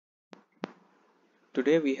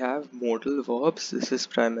Today we have modal verbs. This is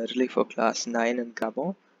primarily for class 9 in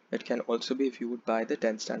Gabon. It can also be viewed by the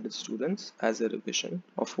 10th standard students as a revision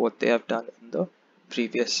of what they have done in the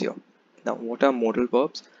previous year. Now, what are modal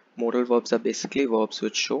verbs? Modal verbs are basically verbs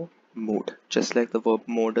which show mood, just like the verb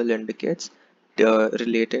modal indicates,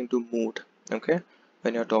 relating to mood. Okay,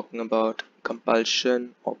 when you're talking about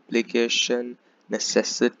compulsion, obligation,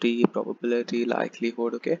 necessity, probability,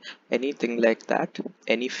 likelihood, okay, anything like that,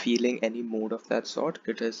 any feeling, any mood of that sort,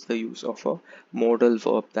 it is the use of a modal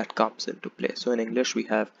verb that comes into play. So in English we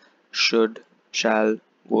have should, shall,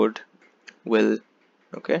 would, will,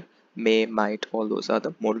 okay, may, might, all those are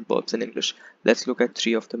the modal verbs in English. Let's look at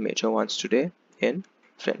three of the major ones today in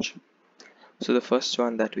French. So the first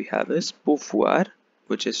one that we have is pouvoir,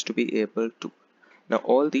 which is to be able to. Now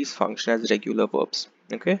all these function as regular verbs,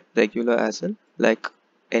 okay, regular as in like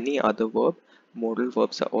any other verb. Modal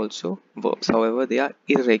verbs are also verbs, however they are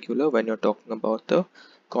irregular when you're talking about the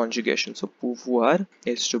conjugation. So pouvoir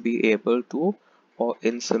is to be able to, or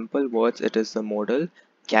in simple words it is the modal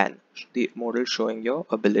can, the modal showing your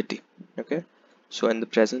ability. Okay, so in the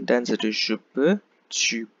present tense it is je peux,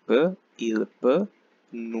 tu peux, il peut,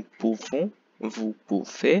 nous pouvons, vous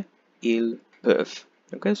pouvez, ils peuvent.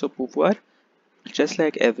 Okay, so pouvoir, just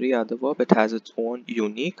like every other verb, it has its own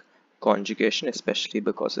unique conjugation, especially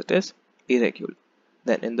because it is irregular.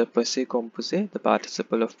 Then in the passé composé, the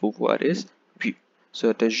participle of pouvoir is pu. So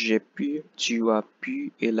it is j'ai pu, tu as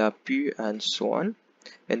pu, il a pu, and so on.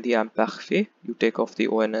 In the imparfait, you take off the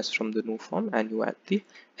ONS from the new form and you add the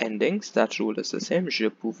endings. That rule is the same. Je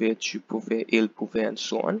pouvais, tu pouvais, il pouvait, and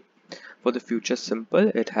so on. For the future simple,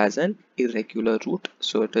 it has an irregular root.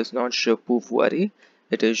 So it is not je pouvoirai,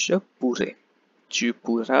 it is je pourrai. Tu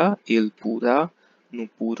pourras, il pourra, nous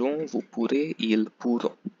pourrons, vous pourrez, ils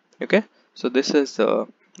pourront. Okay, so this is the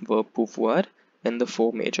verb pouvoir in the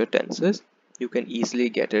four major tenses. You can easily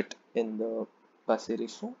get it in the passé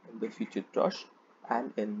récent, in the future proche,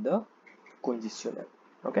 and in the conditionnel.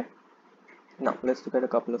 Okay, now let's look at a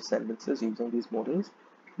couple of sentences using these models.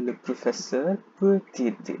 Le professeur peut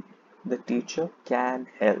t'aider. The teacher can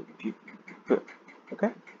help you. Peut. Okay.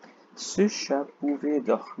 Ce chat pouvait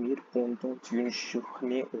dormir pendant une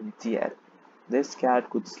journée entière. This cat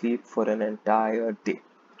could sleep for an entire day.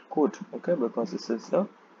 Could, okay, because this is the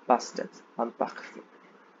past tense, imparfait.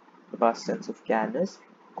 The past tense of can is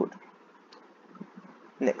could.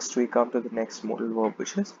 Next, we come to the next modal verb,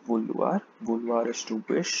 which is vouloir. Vouloir is to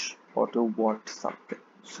wish or to want something.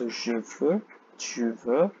 So, je veux, tu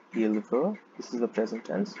veux, il veut. This is the present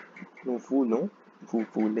tense. Nous voulons, vous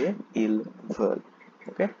voulez, ils veulent.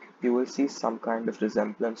 Okay, you will see some kind of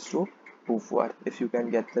resemblance to pouvoir. If you can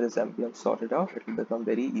get the resemblance sorted out, it will become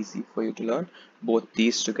very easy for you to learn both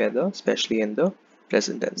these together, especially in the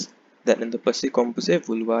present tense. Then in the passé composé,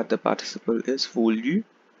 vouloir, the participle is voulu.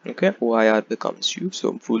 Okay, OIR becomes you,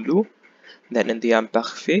 so voulu. Then in the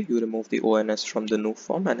imparfait, you remove the ONS from the new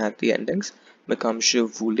form and add the endings. Becomes je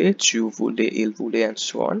voulais, tu voulais, il voulait, and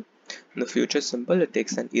so on. In the future simple, it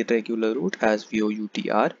takes an irregular root as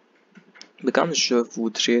VOUTR. Becomes je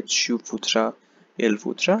voudrais, tu voudras, il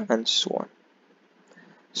voudra, and so on.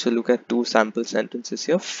 So look at two sample sentences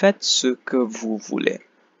here. Faites ce que vous voulez.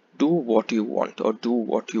 Do what you want, or do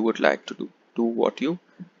what you would like to do. Do what you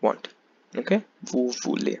want. Okay? Vous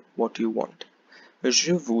voulez, what you want.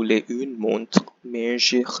 Je voulais une montre, mais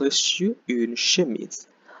j'ai reçu une chemise.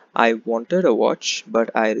 I wanted a watch, but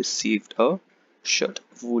I received a shirt.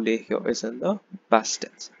 Voulez here is in the past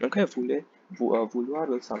tense. Okay, vouloir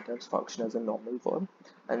will sometimes function as a normal verb,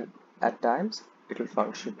 and at times it will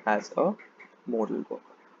function as a modal verb.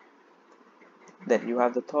 Then you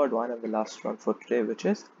have the third one and the last one for today, which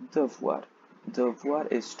is devoir. Devoir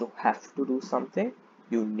is to have to do something,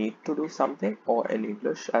 you need to do something, or in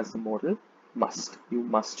English as the modal, must. You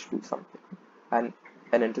must do something. And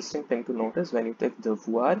an interesting thing to notice, when you take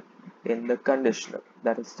devoir in the conditional,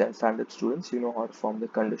 that is 10th standard students, you know how to form the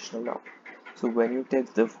conditional noun. So when you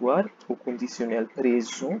take devoir au conditionnel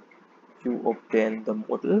présent, you obtain the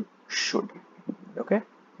modal should. Okay,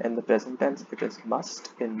 in the present tense it is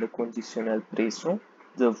must. In the conditionnel présent,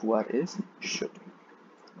 devoir is should.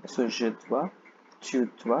 So je dois, tu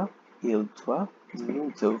dois, il doit,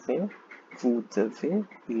 nous devons, vous devez,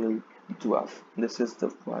 ils doivent. This is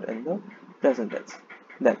devoir in the present tense.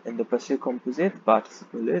 Then in the passé composé, the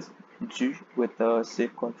participle is dû with a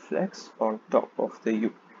circumflex on top of the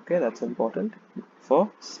u. Okay, that's important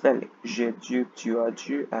for spelling. J'ai dû, tu as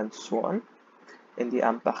dû, and so on. In the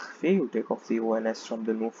imparfait, you take off the ONS from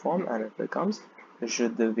the new form and it becomes je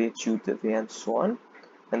devais, tu devais, and so on.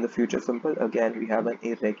 And the future simple, again we have an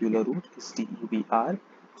irregular root, is TEVR.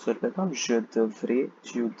 So it becomes je devrais,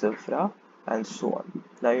 tu devras, and so on.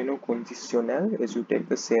 Now you know conditionnel is you take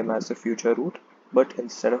the same as the future root, but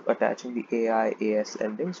instead of attaching the AI, AS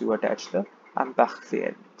endings, you attach the imparfait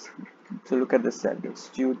endings. So look at the sentence.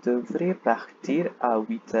 Tu devrais partir à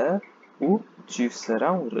 8 heures ou tu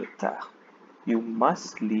seras en retard. You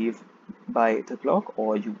must leave by 8 o'clock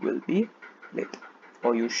or you will be late.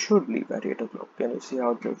 Or you should leave at 8 o'clock. Can you see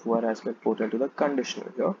how the devoir has been put into the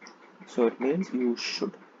conditional here? So it means you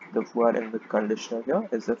should. The devoir in the conditional here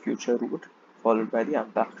is the future root followed by the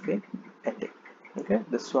imparfait ending. Okay,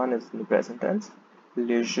 this one is in the present tense.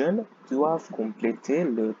 Les jeunes doivent compléter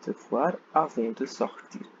le devoir avant de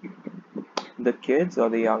sortir. The kids or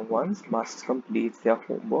the young ones must complete their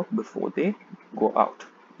homework before they go out.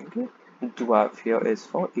 Okay, doivent here is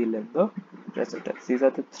for il in the present tense. These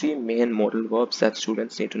are the three main modal verbs that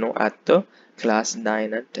students need to know at the class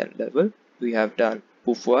 9 and 10 level. We have done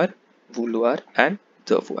pouvoir, vouloir, and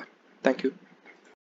devoir. Thank you.